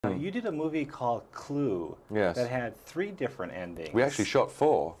you did a movie called Clue. Yes. That had 3 different endings. We actually shot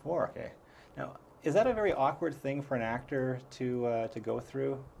 4. 4, okay. Now, is that a very awkward thing for an actor to go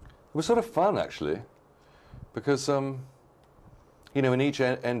through? It was sort of fun, actually, because, you know, in each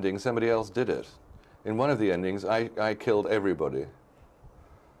ending, somebody else did it. In one of the endings, I killed everybody.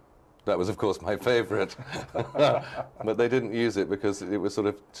 That was, of course, my favorite. But they didn't use it because it was sort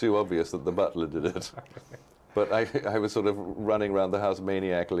of too obvious that the butler did it. But I was sort of running around the house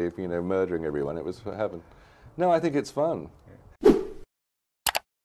maniacally, you know, murdering everyone. It was heaven. No, I think it's fun.